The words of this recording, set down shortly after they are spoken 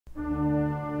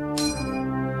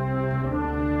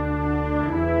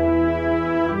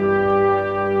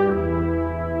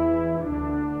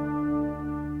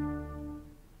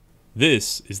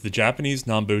This is the Japanese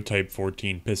Nambu Type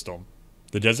 14 pistol.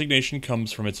 The designation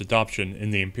comes from its adoption in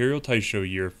the Imperial Taisho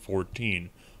year 14,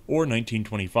 or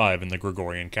 1925 in the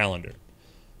Gregorian calendar.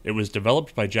 It was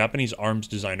developed by Japanese arms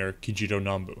designer Kijito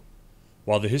Nambu.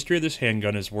 While the history of this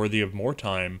handgun is worthy of more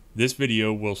time, this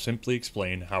video will simply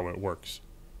explain how it works.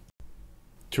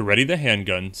 To ready the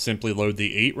handgun, simply load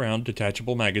the 8-round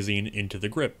detachable magazine into the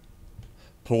grip.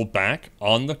 Pull back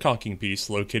on the cocking piece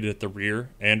located at the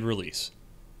rear and release.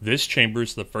 This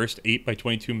chambers the first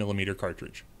 8x22mm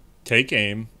cartridge. Take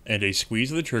aim, and a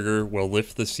squeeze of the trigger will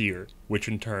lift the sear, which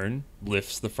in turn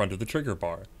lifts the front of the trigger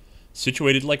bar.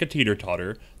 Situated like a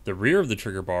teeter-totter, the rear of the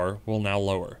trigger bar will now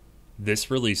lower. This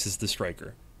releases the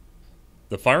striker.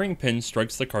 The firing pin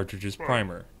strikes the cartridge's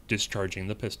primer, discharging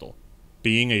the pistol.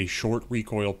 Being a short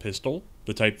recoil pistol,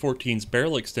 the Type 14's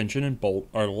barrel extension and bolt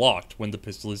are locked when the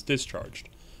pistol is discharged.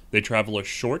 They travel a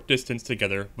short distance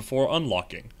together before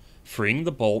unlocking, freeing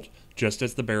the bolt just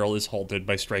as the barrel is halted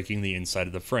by striking the inside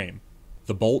of the frame.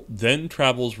 The bolt then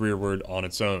travels rearward on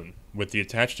its own, with the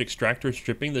attached extractor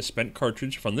stripping the spent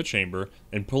cartridge from the chamber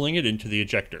and pulling it into the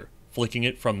ejector, flicking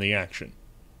it from the action.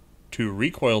 2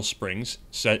 recoil springs,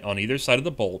 set on either side of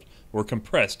the bolt, were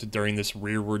compressed during this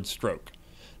rearward stroke.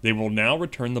 They will now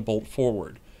return the bolt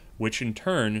forward, which in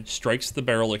turn strikes the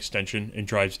barrel extension and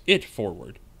drives it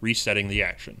forward, resetting the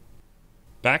action.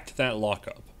 Back to that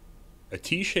lockup. A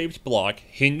T-shaped block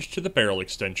hinged to the barrel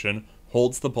extension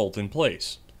holds the bolt in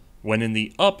place. When in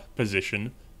the up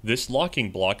position, this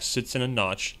locking block sits in a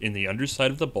notch in the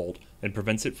underside of the bolt and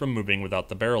prevents it from moving without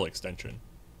the barrel extension.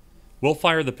 We'll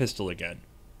fire the pistol again.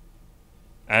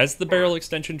 As the barrel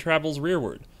extension travels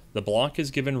rearward, the block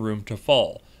is given room to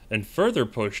fall, and further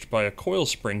pushed by a coil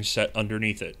spring set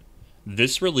underneath it.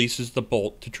 This releases the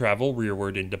bolt to travel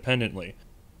rearward independently.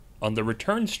 On the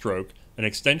return stroke, an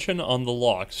extension on the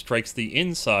lock strikes the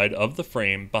inside of the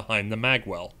frame behind the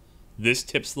magwell. This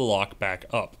tips the lock back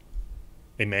up.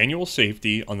 A manual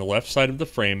safety on the left side of the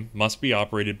frame must be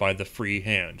operated by the free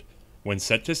hand. When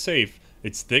set to safe,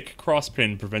 its thick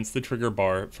crosspin prevents the trigger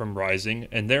bar from rising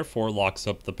and therefore locks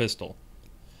up the pistol.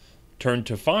 Turned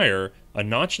to fire, a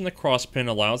notch in the crosspin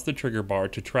allows the trigger bar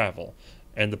to travel,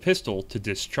 and the pistol to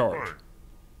discharge.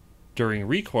 During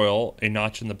recoil, a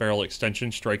notch in the barrel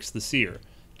extension strikes the sear,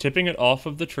 tipping it off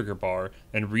of the trigger bar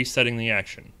and resetting the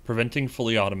action, preventing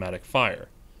fully automatic fire.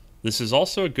 This is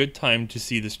also a good time to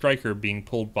see the striker being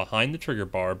pulled behind the trigger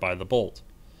bar by the bolt.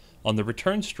 On the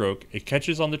return stroke, it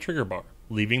catches on the trigger bar,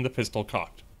 leaving the pistol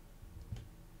cocked.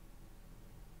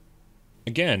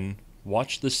 Again,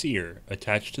 watch the sear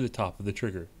attached to the top of the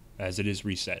trigger as it is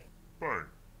reset. Bang.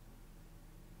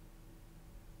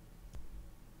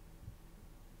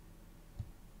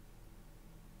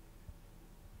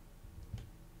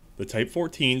 The Type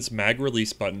 14's mag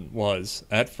release button was,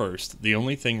 at first, the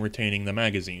only thing retaining the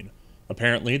magazine.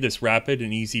 Apparently, this rapid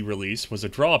and easy release was a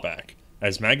drawback,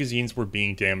 as magazines were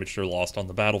being damaged or lost on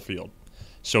the battlefield.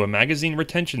 So a magazine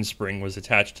retention spring was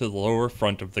attached to the lower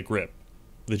front of the grip.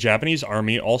 The Japanese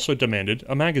Army also demanded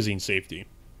a magazine safety.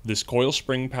 This coil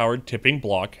spring-powered tipping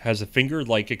block has a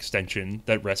finger-like extension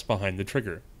that rests behind the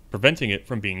trigger, preventing it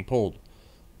from being pulled.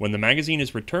 When the magazine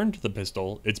is returned to the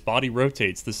pistol, its body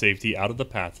rotates the safety out of the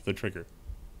path of the trigger.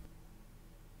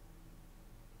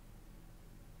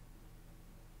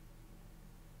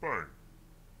 Bang.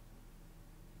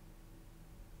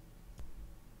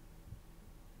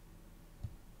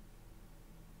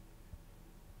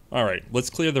 Alright,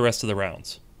 let's clear the rest of the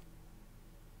rounds.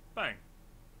 Bang.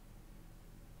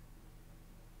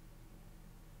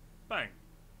 Bang.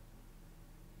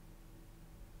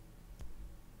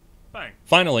 Bang.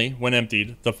 Finally, when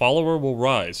emptied, the follower will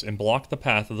rise and block the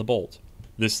path of the bolt.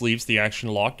 This leaves the action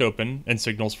locked open and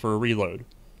signals for a reload.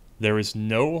 There is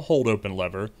no hold open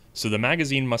lever, so the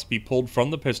magazine must be pulled from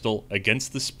the pistol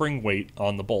against the spring weight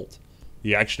on the bolt.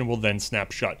 The action will then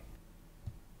snap shut.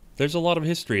 There's a lot of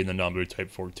history in the Nambu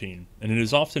Type 14, and it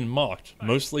is often mocked,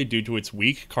 mostly due to its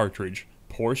weak cartridge,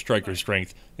 poor striker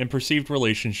strength, and perceived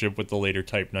relationship with the later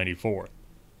Type 94.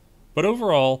 But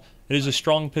overall, it is a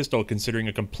strong pistol considering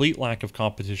a complete lack of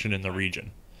competition in the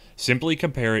region. Simply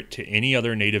compare it to any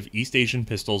other native East Asian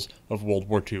pistols of World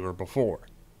War II or before,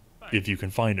 if you can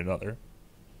find another.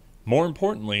 More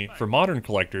importantly, for modern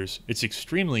collectors, it's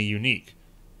extremely unique.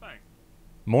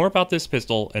 More about this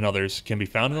pistol and others can be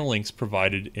found in the links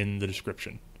provided in the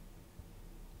description.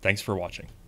 Thanks for watching.